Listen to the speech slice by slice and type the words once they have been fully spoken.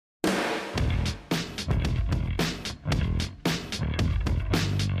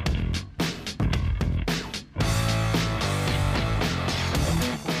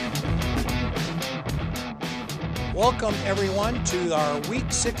Welcome, everyone, to our Week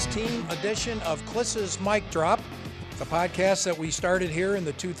 16 edition of Kliss's Mic Drop, the podcast that we started here in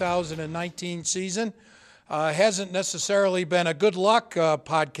the 2019 season. Hasn't necessarily been a good luck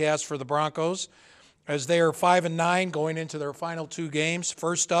podcast for the Broncos, as they are 5-9 going into their final two games.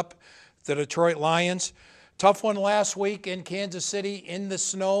 First up, the Detroit Lions. Tough one last week in Kansas City in the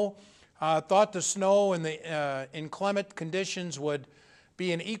snow. Thought the snow and the inclement conditions would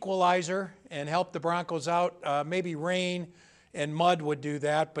be an equalizer and help the Broncos out. Maybe rain and mud would do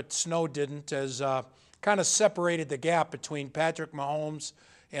that, but snow didn't, as kind of separated the gap between Patrick Mahomes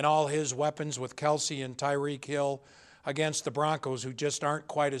and all his weapons with Kelsey and Tyreek Hill against the Broncos, who just aren't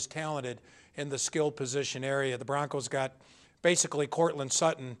quite as talented in the skill position area. The Broncos got basically Courtland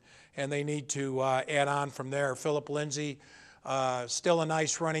Sutton, and they need to add on from there. Phillip Lindsay, still a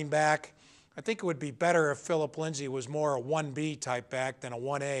nice running back. I think it would be better if Phillip Lindsay was more a 1B type back than a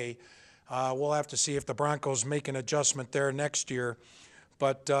 1A. We'll have to see if the Broncos make an adjustment there next year.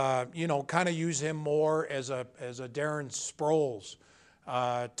 But, kind of use him more as a Darren Sproles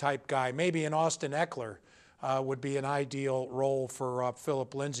type guy. Maybe an Austin Eckler would be an ideal role for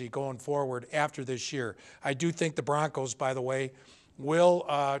Phillip Lindsay going forward after this year. I do think the Broncos, by the way,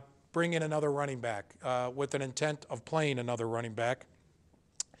 will bring in another running back with an intent of playing another running back.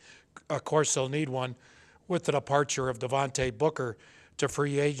 Of course, they'll need one with the departure of Devontae Booker to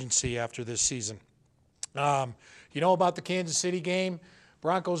free agency after this season. About the Kansas City game,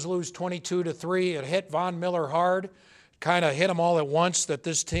 Broncos lose 22-3. It hit Von Miller hard, kind of hit them all at once that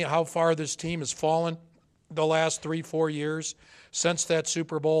this team, how far this team has fallen the last 3-4 years since that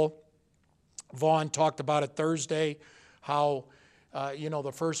Super Bowl. Vaughn talked about it Thursday, how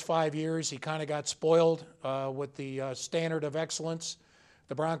the first 5 years he kind of got spoiled with the standard of excellence.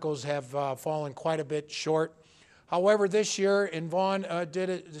 The Broncos have fallen quite a bit short. However, this year, and Vaughn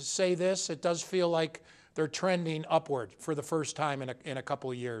did say this, it does feel like they're trending upward for the first time in a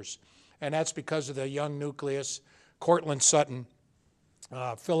couple of years. And that's because of the young nucleus, Courtland Sutton,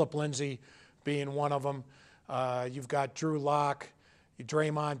 Phillip Lindsay being one of them. You've got Drew Lock,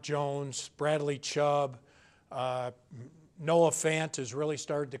 Draymond Jones, Bradley Chubb. Noah Fant has really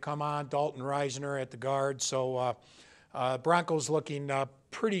started to come on, Dalton Risner at the guard. So Broncos looking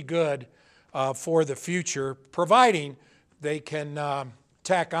pretty good for the future, providing they can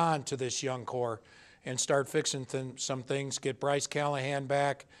tack on to this young core and start fixing some things, get Bryce Callahan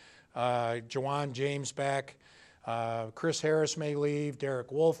back, Jawan James back. Chris Harris may leave,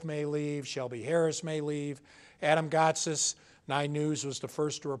 Derek Wolfe may leave, Shelby Harris may leave. Adam Gotsis, 9 News was the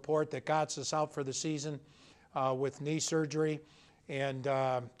first to report that Gotsis out for the season with knee surgery. And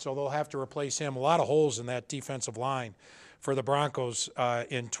so they'll have to replace him. A lot of holes in that defensive line for the Broncos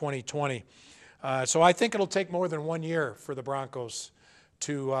in 2020. So I think it'll take more than 1 year for the Broncos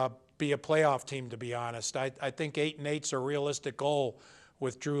to be a playoff team, to be honest. I think 8-8's a realistic goal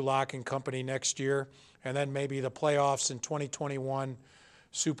with Drew Lock and company next year, and then maybe the playoffs in 2021,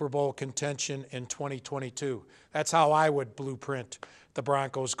 Super Bowl contention in 2022. That's how I would blueprint the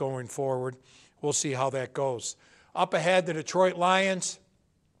Broncos going forward. We'll see how that goes. Up ahead, the Detroit Lions.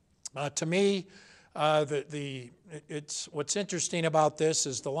 To me, what's interesting about this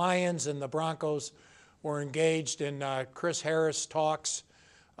is the Lions and the Broncos were engaged in Chris Harris talks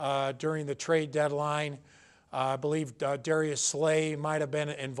during the trade deadline. I believe Darius Slay might have been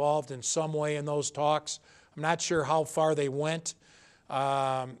involved in some way in those talks. I'm not sure how far they went.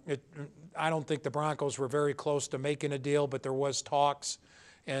 I don't think the Broncos were very close to making a deal, but there was talks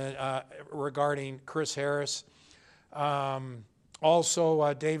regarding Chris Harris.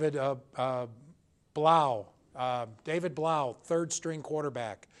 Also, David Blau, third-string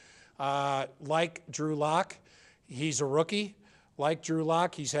quarterback. Like Drew Lock, he's a rookie. Like Drew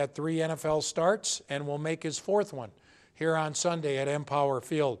Lock, he's had 3 NFL starts and will make his 4th one here on Sunday at Empower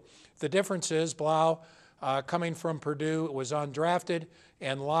Field. The difference is Blau, coming from Purdue, was undrafted,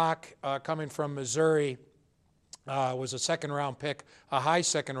 and Lock, coming from Missouri, was a second-round pick, a high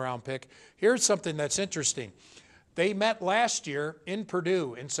second-round pick. Here's something that's interesting. They met last year in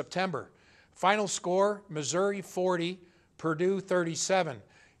Purdue in September. Final score, Missouri 40, Purdue 37.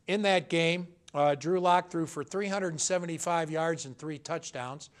 In that game, Drew Lock threw for 375 yards and 3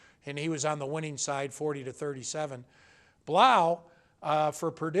 touchdowns, and he was on the winning side, 40-37. Blau, for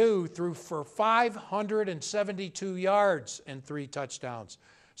Purdue, threw for 572 yards and 3 touchdowns.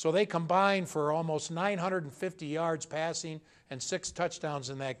 So they combined for almost 950 yards passing and 6 touchdowns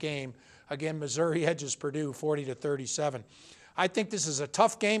in that game. Again, Missouri edges Purdue 40-37. I think this is a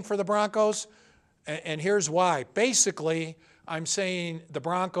tough game for the Broncos, and here's why. Basically, I'm saying the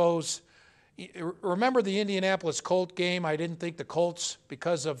Broncos, remember the Indianapolis Colts game? I didn't think the Colts,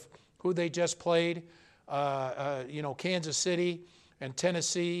 because of who they just played, Kansas City and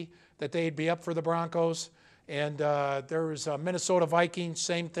Tennessee, that they'd be up for the Broncos. And there was Minnesota Vikings,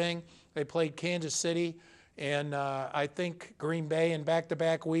 same thing. They played Kansas City, and I think Green Bay in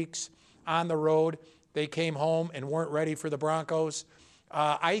back-to-back weeks on the road. They came home and weren't ready for the Broncos.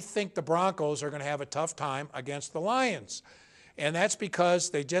 I think the Broncos are going to have a tough time against the Lions. And that's because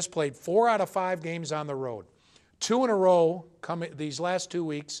they just played 4 out of 5 games on the road. 2 in a row these last 2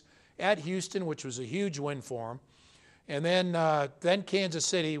 weeks at Houston, which was a huge win for them. And then Kansas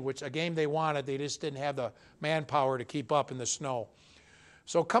City, which a game they wanted, they just didn't have the manpower to keep up in the snow.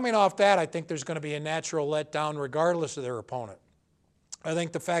 So coming off that, I think there's going to be a natural letdown regardless of their opponent. I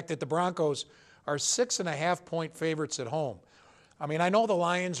think the fact that the Broncos are 6.5-point favorites at home. I mean, I know the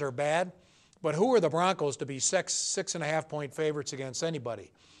Lions are bad, but who are the Broncos to be 6.5-point favorites against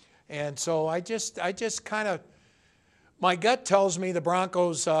anybody? And so I just kind of, my gut tells me the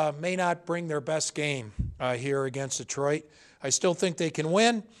Broncos may not bring their best game here against Detroit. I still think they can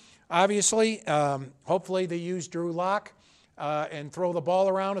win, obviously. Hopefully they use Drew Lock and throw the ball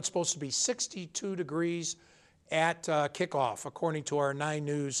around. It's supposed to be 62 degrees at kickoff, according to our 9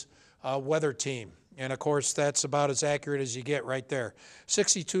 News weather team. And, of course, that's about as accurate as you get right there.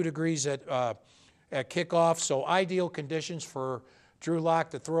 62 degrees at kickoff, so ideal conditions for Drew Lock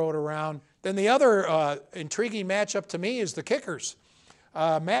to throw it around. Then the other intriguing matchup to me is the kickers.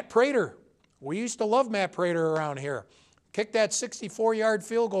 Matt Prater. We used to love Matt Prater around here. Kicked that 64-yard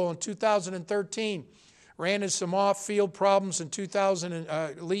field goal in 2013. Ran into some off-field problems in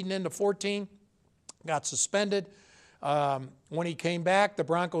leading into 14. Got suspended. When he came back, the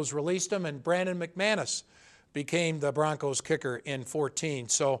Broncos released him, and Brandon McManus became the Broncos kicker in 14.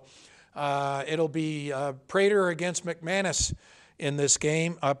 So it'll be Prater against McManus in this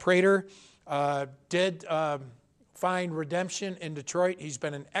game. Prater did find redemption in Detroit. He's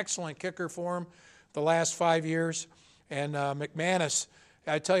been an excellent kicker for him the last 5 years. And McManus,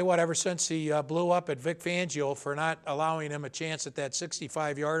 I tell you what, ever since he blew up at Vic Fangio for not allowing him a chance at that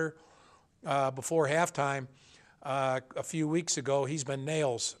 65-yarder before halftime a few weeks ago, he's been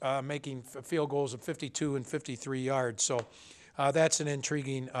nails, making field goals of 52 and 53 yards. So that's an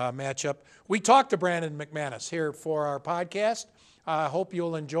intriguing matchup. We talked to Brandon McManus here for our podcast. I hope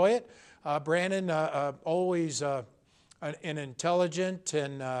you'll enjoy it. Brandon, always an intelligent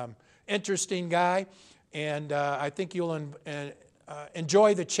and interesting guy, and I think you'll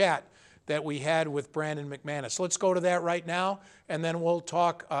enjoy the chat that we had with Brandon McManus. Let's go to that right now, and then we'll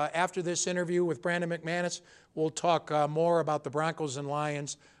talk after this interview with Brandon McManus. We'll talk more about the Broncos and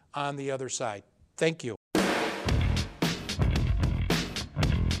Lions on the other side. Thank you.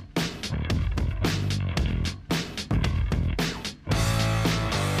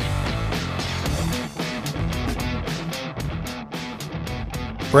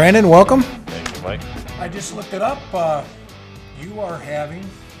 Brandon, welcome. Thank you, Mike. I just looked it up. You are having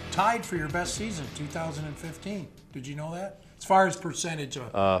tied for your best season, 2015. Did you know that? As far as percentage of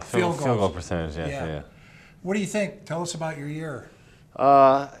field goals. Field goal percentage, yeah. What do you think? Tell us about your year.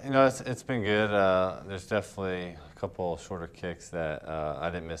 It's been good. There's definitely a couple shorter kicks that I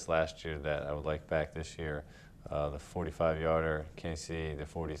didn't miss last year that I would like back this year. The 45-yarder, KC, the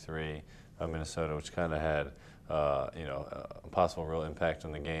 43, Minnesota, which kind of had a possible real impact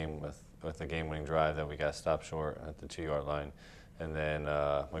on the game with the game-winning drive that we got stopped short at the 2-yard line. And then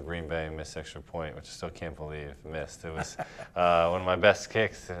my Green Bay missed extra point, which I still can't believe missed. It was one of my best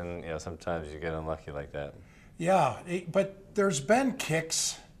kicks, and sometimes you get unlucky like that. Yeah, but there's been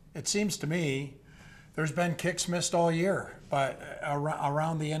kicks, it seems to me, there's been kicks missed all year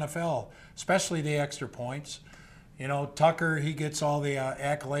around the NFL, especially the extra points. Tucker, he gets all the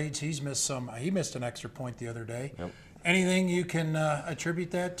accolades. He missed an extra point the other day. Yep. Anything you can attribute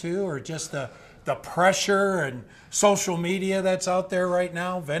that to, or just the pressure and social media that's out there right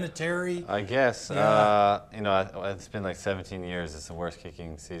now, Vinatieri? I guess. Yeah. It's been like 17 years. It's the worst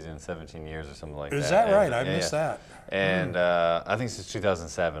kicking season in 17 years or something like that. Is that right? I missed that. And I think since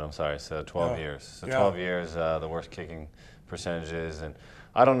 2007, I'm sorry, so 12 years. So 12 years, the worst kicking percentages. And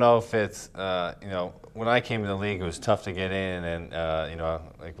I don't know if it's, when I came to the league, it was tough to get in. And,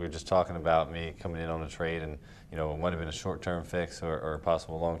 like we were just talking about me coming in on a trade, and, it might have been a short-term fix or a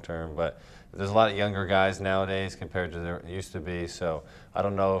possible long-term. But there's a lot of younger guys nowadays compared to there used to be. So I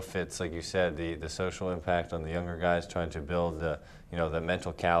don't know if it's, like you said, the social impact on the younger guys trying to build the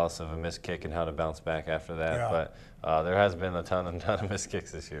mental callus of a missed kick and how to bounce back after that. Yeah. But there has been a ton of missed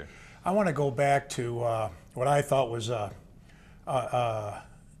kicks this year. I want to go back to what I thought was not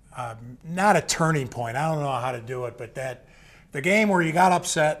a turning point. I don't know how to do it, but the game where you got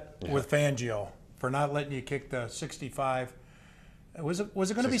upset with Fangio for not letting you kick the 65 Was it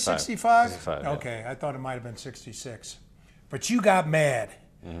going to be 65? 65? Yeah. Okay, I thought it might have been 66. But you got mad,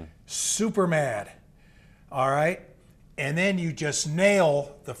 super mad, all right? And then you just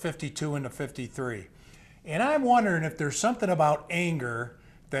nail the 52 and the 53. And I'm wondering if there's something about anger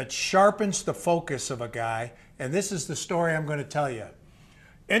that sharpens the focus of a guy. And this is the story I'm going to tell you.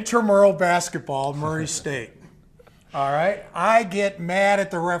 Intramural basketball, Murray State. All right? I get mad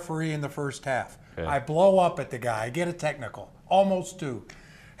at the referee in the first half. Okay. I blow up at the guy. I get a technical. Almost do.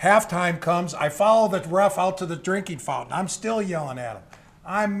 Halftime comes. I follow the ref out to the drinking fountain. I'm still yelling at him.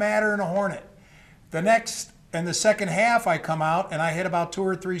 I'm madder than a hornet. In the second half, I come out and I hit about 2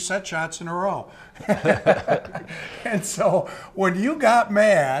 or 3 set shots in a row. And so when you got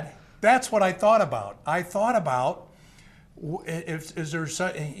mad, that's what I thought about. I thought about, is there,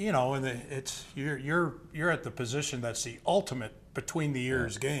 you know, and you're at the position that's the ultimate between the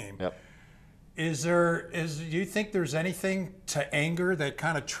ears game. Yep. Do you think there's anything to anger that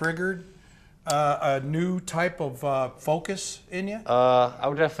kind of triggered a new type of focus in you? I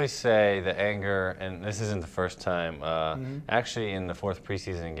would definitely say the anger, and this isn't the first time. Actually, in the 4th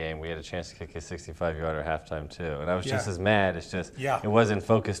preseason game, we had a chance to kick a 65-yarder half-time too, and I was just as mad. It's just it wasn't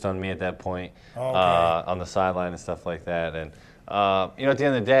focused on me at that point, on the sideline and stuff like that. And you know, at the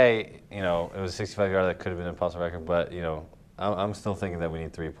end of the day, you know, it was a 65-yarder that could have been an impossible record, but you know, I'm still thinking that we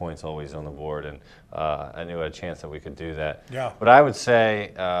need 3 points always on the board, and I knew I had a chance that we could do that. Yeah. But I would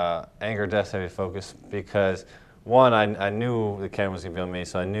say anger does have a focus because, one, I knew the camera was going to be on me,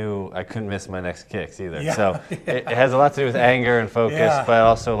 so I knew I couldn't miss my next kicks either. Yeah. So it has a lot to do with anger and focus, but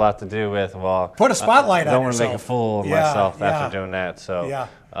also a lot to do with, well, put a spotlight on yourself. I don't want to make a fool of myself after doing that. So,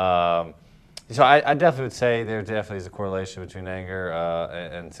 so I definitely would say there definitely is a correlation between anger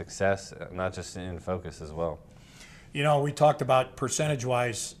and success, not just in focus as well. You know, we talked about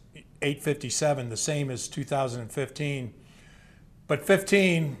percentage-wise, 857, the same as 2015. But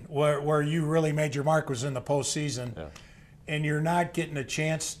 15, where you really made your mark, was in the postseason. Yeah. And you're not getting a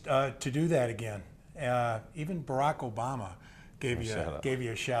chance to do that again. Even Barack Obama gave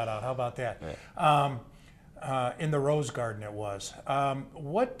you a shout-out. How about that? Yeah. In the Rose Garden it was.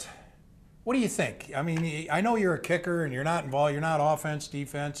 What do you think? I mean, I know you're a kicker and you're not involved. You're not offense,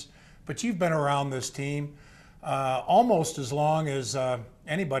 defense, but you've been around this team. Almost as long as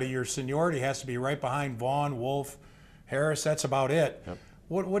anybody. Your seniority has to be right behind Vaughn, Wolf, Harris. That's about it. Yep.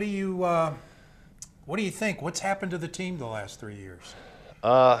 What do you think? What's happened to the team the last 3 years?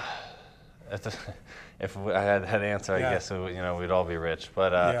 If I had that answer, I guess we'd all be rich.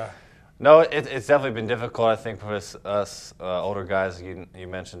 But no, it's definitely been difficult. I think for us older guys. You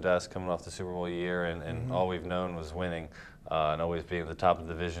mentioned us coming off the Super Bowl year, and all we've known was winning. And always being at the top of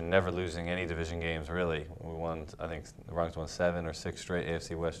the division, never losing any division games, really. We won, I think, the Bronx won 7 or 6 straight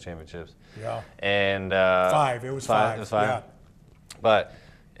AFC West championships. Yeah. And 5. It was 5. It was 5. Yeah. But,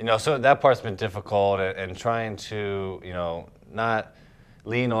 you know, so that part's been difficult, and trying to, you know, not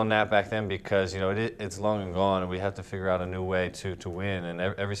lean on that back then because, you know, it's long and gone, and we have to figure out a new way to win. And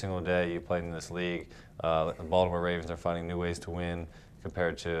every single day you play in this league, the Baltimore Ravens are finding new ways to win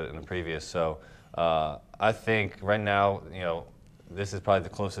compared to in the previous. So, I think right now, you know, this is probably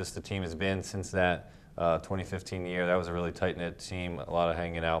the closest the team has been since that 2015 year. That was a really tight-knit team, a lot of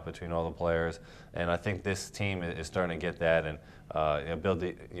hanging out between all the players. And I think this team is starting to get that and build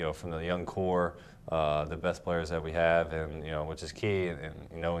from the young core, the best players that we have, and which is key, and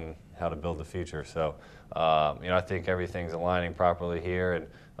knowing how to build the future. So, I think everything's aligning properly here,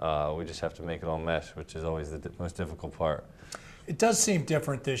 and we just have to make it all mesh, which is always the most difficult part. It does seem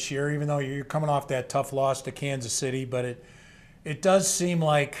different this year, even though you're coming off that tough loss to Kansas City. But it does seem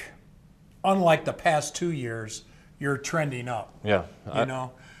like, unlike the past 2 years, you're trending up. Yeah.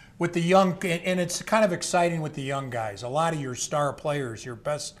 With the young, and it's kind of exciting with the young guys. A lot of your star players, your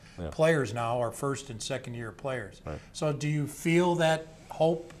best players now, are first and second year players. Right. So do you feel that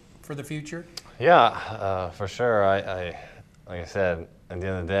hope for the future? Yeah, for sure. I like I said, at the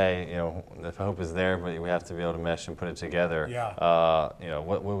end of the day, the hope is there, but we have to be able to mesh and put it together. Yeah.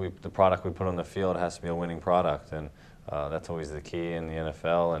 The product we put on the field has to be a winning product, and that's always the key in the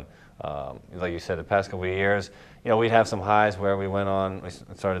NFL. And like you said, the past couple of years, we'd have some highs where we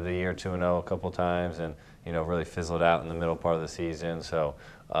started the year 2-0 a couple times, and really fizzled out in the middle part of the season. So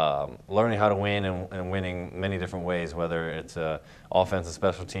learning how to win and winning many different ways, whether it's offense and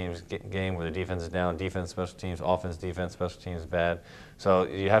special teams game where the defense is down, defense, special teams, offense, defense, special teams bad. So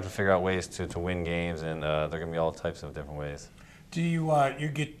you have to figure out ways to win games, and they're going to be all types of different ways. Do you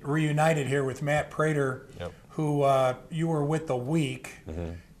get reunited here with Matt Prater, who you were with a week,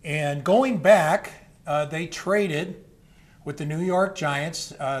 and going back, they traded with the New York Giants.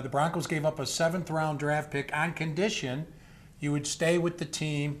 The Broncos gave up a 7th-round draft pick on condition You would stay with the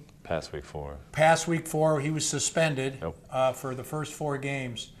team. Past week 4. Past week 4, he was suspended Yep. For the first 4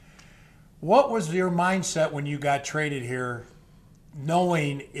 games. What was your mindset when you got traded here,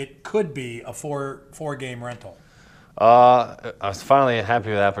 knowing it could be a four-game rental? I was finally happy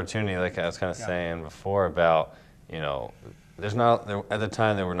with the opportunity, like I was kind of saying before about, at the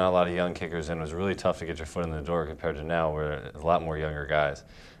time there were not a lot of young kickers, and it was really tough to get your foot in the door compared to now where there's a lot more younger guys.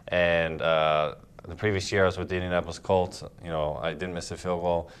 And the previous year I was with the Indianapolis Colts. I didn't miss a field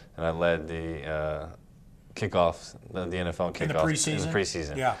goal, and I led the kickoffs, the NFL kickoffs in the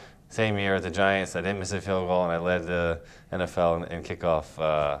preseason. Yeah. Same year at the Giants, I didn't miss a field goal, and I led the NFL in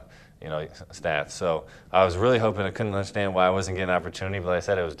kickoff stats. So I was really hoping. I couldn't understand why I wasn't getting an opportunity, but like I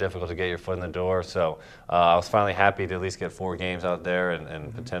said, it was difficult to get your foot in the door. So I was finally happy to at least get 4 games out there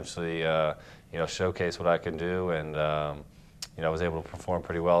and potentially showcase what I can do. And I was able to perform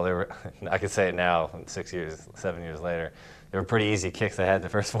pretty well. They were, I could say it now, 7 years later. They were pretty easy kicks I had the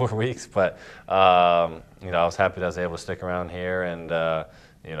first 4 weeks, but I was happy that I was able to stick around here and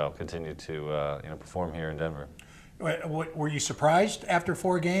continue to perform here in Denver. Were you surprised after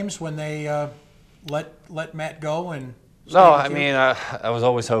 4 games when they let Matt go? And no, I mean I was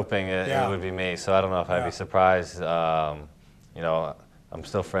always hoping it would be me, so I don't know if I'd be surprised. I'm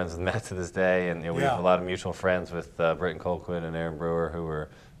still friends with Matt to this day, and we have a lot of mutual friends with Britton Colquitt and Aaron Brewer, who were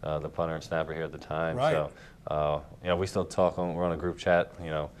the punter and snapper here at the time. Right. So we still talk. We're on a group chat.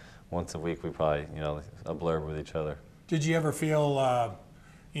 Once a week we probably a blurb with each other. Did you ever feel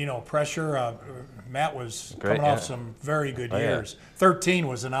pressure? Matt was Great, coming off some very good years. 13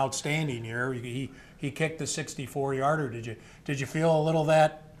 was an outstanding year. He kicked the 64-yarder. Did you feel a little of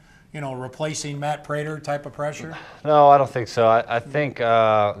that, replacing Matt Prater type of pressure? No, I don't think so. I think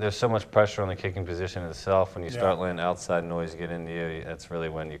there's so much pressure on the kicking position itself. When you start letting outside noise get into you, that's really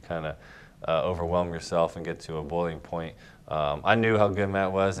when you kind of overwhelm yourself and get to a boiling point. I knew how good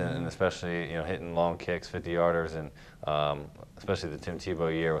Matt was, and especially hitting long kicks, 50-yarders, and especially the Tim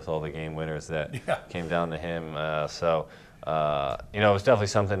Tebow year with all the game winners that came down to him. So it was definitely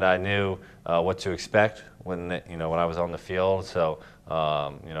something that I knew what to expect when I was on the field. So I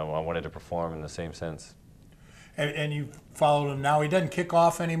wanted to perform in the same sense. And you followed him now. He doesn't kick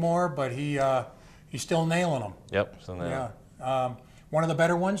off anymore, but he's still nailing them. Yep, still nailing. Yeah. One of the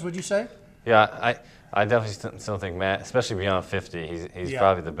better ones, would you say? Yeah, I definitely still think Matt, especially beyond 50, he's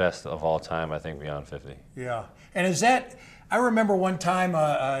probably the best of all time, I think, beyond 50. Yeah. And is that, I remember one time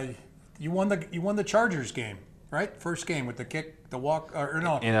you won the Chargers game, right? First game with the kick, the walk, or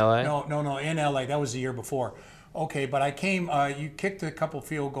no. In LA? No, in LA. That was the year before. Okay, but I came, you kicked a couple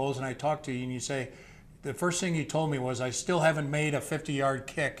field goals, and I talked to you, and you say, the first thing you told me was, I still haven't made a 50-yard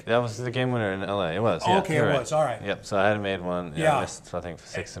kick. That was the game winner in LA. It was. Okay, it was. All right. Yep. So I hadn't made one. Yeah. I missed, I think,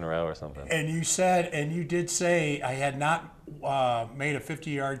 6 in a row or something. And you did say I had not made a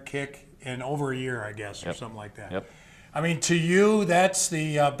 50-yard kick in over a year, I guess, or something like that. Yep. I mean, to you, that's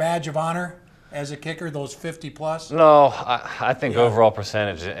the badge of honor as a kicker, those 50-plus? No, I think overall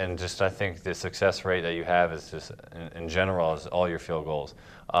percentage, and just I think the success rate that you have is just, in general, is all your field goals.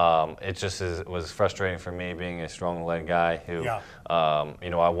 It just was frustrating for me being a strong leg guy who,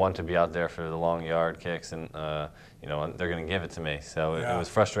 I want to be out there for the long yard kicks, and they're going to give it to me. So it was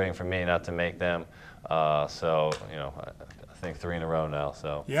frustrating for me not to make them. I think 3 in a row now.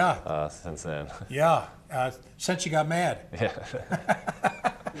 So since then. Yeah, since you got mad. Yeah.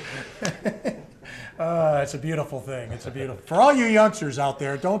 It's a beautiful thing. It's a beautiful. For all you youngsters out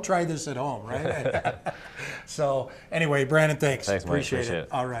there, don't try this at home, right? So anyway, Brandon, thanks. Thanks, Mike. Appreciate it.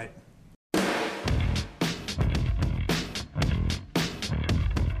 All right.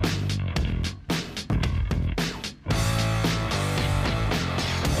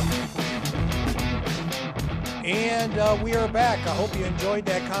 And we are back. I hope you enjoyed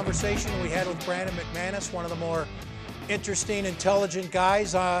that conversation we had with Brandon McManus, one of the more interesting, intelligent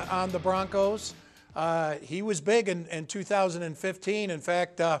guys on the Broncos. He was big in 2015. In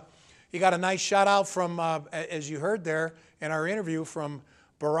fact, he got a nice shout out from, as you heard there in our interview, from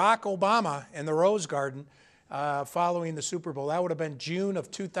Barack Obama in the Rose Garden following the Super Bowl. That would have been June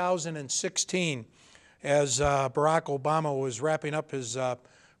of 2016 as Barack Obama was wrapping up his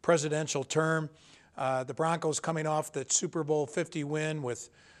presidential term. The Broncos coming off the Super Bowl 50 win with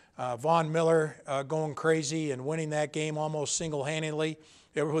Von Miller going crazy and winning that game almost single-handedly.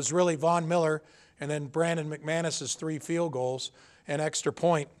 It was really Von Miller and then Brandon McManus's 3 field goals and extra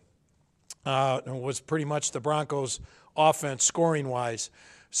point was pretty much the Broncos' offense scoring-wise.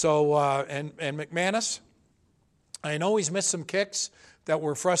 So, and McManus, I know he's missed some kicks that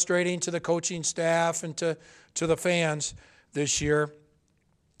were frustrating to the coaching staff and to the fans this year,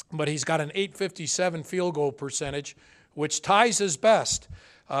 but he's got an .857 field goal percentage, which ties his best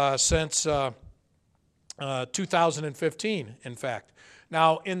since 2015, in fact.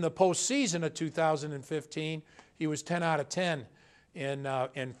 Now, in the postseason of 2015, he was 10 out of 10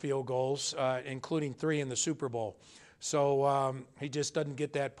 in field goals, including 3 in the Super Bowl. So he just doesn't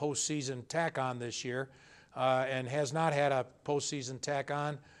get that postseason tack on this year, and has not had a postseason tack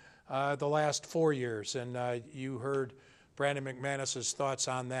on the last 4 years. And you heard Brandon McManus's thoughts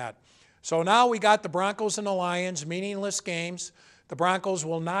on that. So now we got the Broncos and the Lions, meaningless games. The Broncos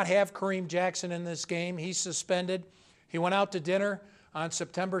will not have Kareem Jackson in this game. He's suspended. He went out to dinner on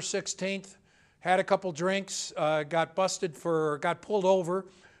September 16th, had a couple drinks, got pulled over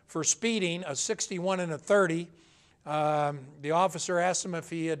for speeding, a 61 and a 30. The officer asked him if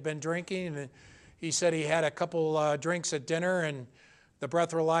he had been drinking, and he said he had a couple drinks at dinner, and the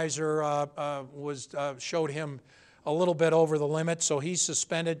breathalyzer showed him a little bit over the limit, so he's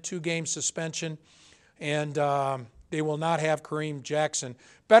suspended, 2-game suspension, and they will not have Kareem Jackson.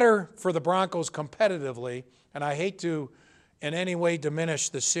 Better for the Broncos competitively, and I hate to in any way diminish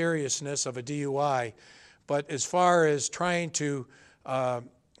the seriousness of a DUI, but as far as trying to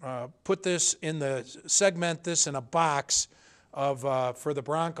segment this in a box of for the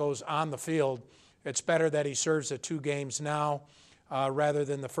Broncos on the field, it's better that he serves the 2 games now rather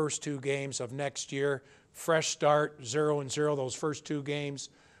than the first 2 games of next year. Fresh start, 0-0. Those first 2 games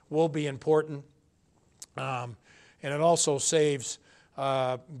will be important. And it also saves,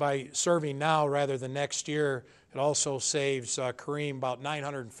 by serving now rather than next year, it also saves Kareem about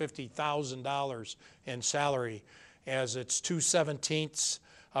 $950,000 in salary, as it's 2/17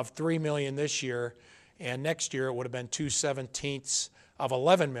 of $3 million this year, and next year it would have been 2/17 of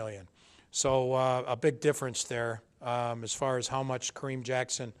 $11 million. So a big difference there as far as how much Kareem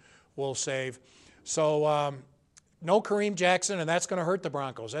Jackson will save. So no Kareem Jackson, and that's going to hurt the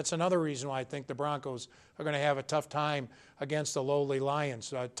Broncos. That's another reason why I think the Broncos are going to have a tough time against the lowly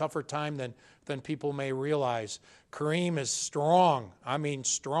Lions, a tougher time than people may realize. Kareem is strong, I mean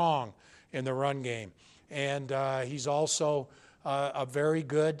strong, in the run game. And he's also a very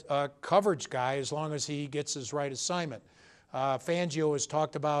good coverage guy as long as he gets his right assignment. Fangio has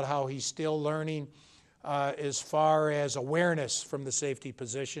talked about how he's still learning as far as awareness from the safety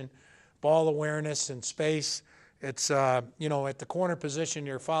position, ball awareness in space. It's, at the corner position,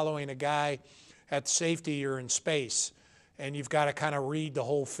 you're following a guy. At safety, you're in space, and you've got to kind of read the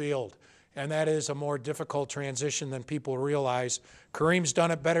whole field. And that is a more difficult transition than people realize. Kareem's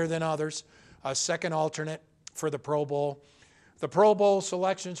done it better than others. A second alternate for the Pro Bowl. The Pro Bowl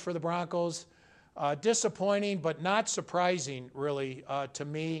selections for the Broncos, disappointing but not surprising, really, to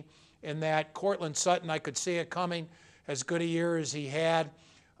me, in that Courtland Sutton, I could see it coming, as good a year as he had.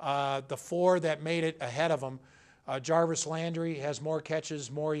 The 4 that made it ahead of him, Jarvis Landry has more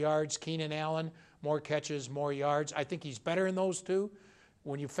catches, more yards. Keenan Allen, more catches, more yards. I think he's better in those 2.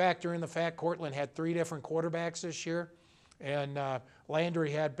 When you factor in the fact Courtland had 3 different quarterbacks this year, and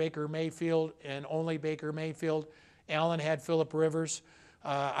Landry had Baker Mayfield and only Baker Mayfield. Allen had Phillip Rivers.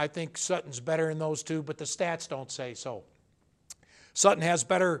 I think Sutton's better in those 2, but the stats don't say so. Sutton has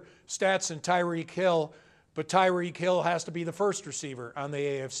better stats than Tyreek Hill, but Tyreek Hill has to be the first receiver on the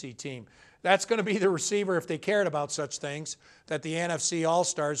AFC team. That's going to be the receiver, if they cared about such things, that the NFC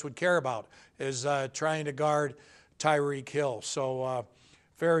All-Stars would care about, is trying to guard Tyreek Hill. So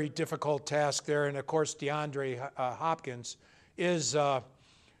very difficult task there. And, of course, DeAndre Hopkins is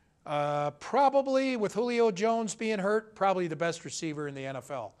probably, with Julio Jones being hurt, probably the best receiver in the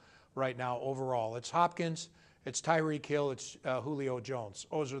NFL right now overall. It's Hopkins, it's Tyreek Hill, it's Julio Jones.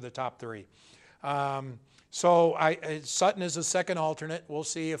 Those are the top 3. Sutton is a second alternate. We'll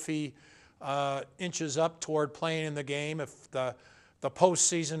see if he inches up toward playing in the game, if the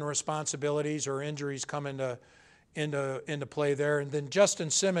postseason responsibilities or injuries come into play there. And then Justin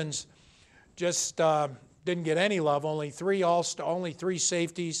Simmons just didn't get any love. Only 3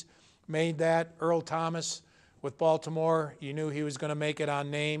 safeties made that. Earl Thomas with Baltimore, you knew he was going to make it on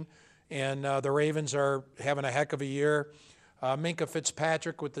name, and the Ravens are having a heck of a year. Minkah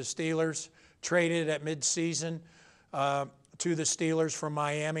Fitzpatrick with the Steelers, traded at midseason to the Steelers from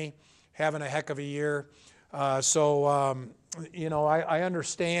Miami, having a heck of a year. I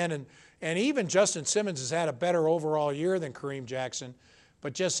understand, and even Justin Simmons has had a better overall year than Kareem Jackson,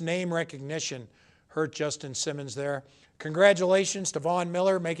 but just name recognition hurt Justin Simmons there. Congratulations to Von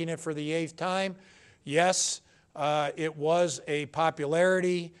Miller making it for the 8th time. Yes, it was a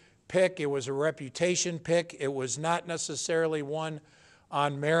popularity pick. It was a reputation pick. It was not necessarily one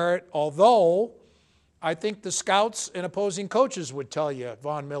on merit, although I think the scouts and opposing coaches would tell you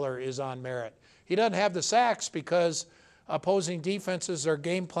Von Miller is on merit. He doesn't have the sacks because opposing defenses are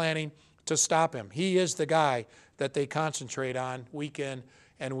game planning to stop him. He is the guy that they concentrate on week in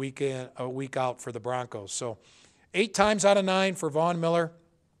and week out for the Broncos. So 8 times out of 9 for Von Miller,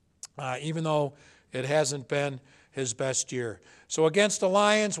 even though it hasn't been his best year. So against the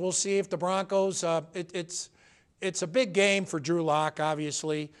Lions, we'll see if the Broncos, it's a big game for Drew Lock,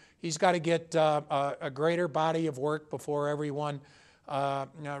 obviously. He's got to get a greater body of work before everyone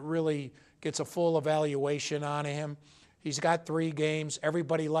really gets a full evaluation on him. He's got 3 games.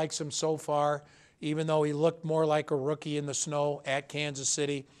 Everybody likes him so far, even though he looked more like a rookie in the snow at Kansas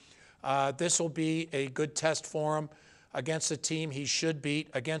City. This will be a good test for him against a team he should beat,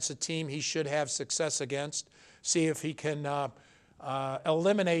 against a team he should have success against. See if he can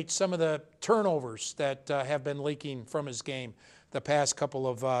eliminate some of the turnovers that have been leaking from his game the past couple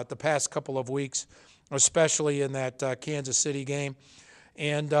of weeks, especially in that Kansas City game,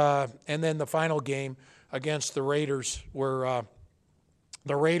 and then the final game against the Raiders, where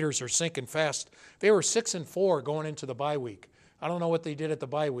the Raiders are sinking fast. They were 6-4 going into the bye week. I don't know what they did at the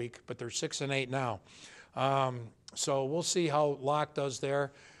bye week, but they're 6-8 now. So we'll see how Locke does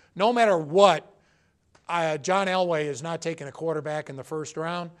there. No matter what, John Elway is not taking a quarterback in the first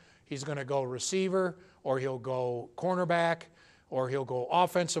round. He's going to go receiver, or he'll go cornerback, or he'll go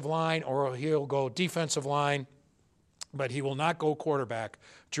offensive line, or he'll go defensive line, but he will not go quarterback.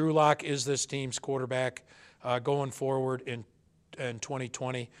 Drew Lock is this team's quarterback going forward in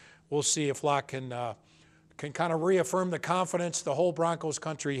 2020. We'll see if Lock can kind of reaffirm the confidence the whole Broncos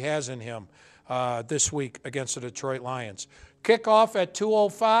country has in him this week against the Detroit Lions. Kickoff at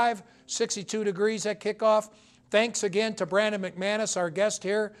 2:05, 62 degrees at kickoff. Thanks again to Brandon McManus, our guest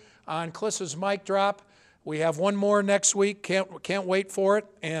here on Klis's Mic Drop. We have one more next week. Can't wait for it.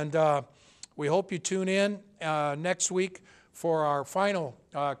 And we hope you tune in next week for our final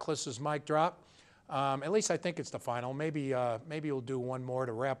Klis's Mic Drop. At least I think it's the final. Maybe we'll do one more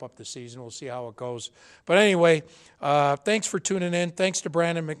to wrap up the season. We'll see how it goes. But anyway, thanks for tuning in. Thanks to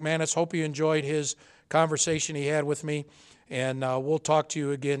Brandon McManus. Hope you enjoyed his conversation he had with me. And we'll talk to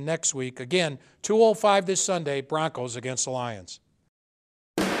you again next week. Again, 2:05 this Sunday, Broncos against the Lions.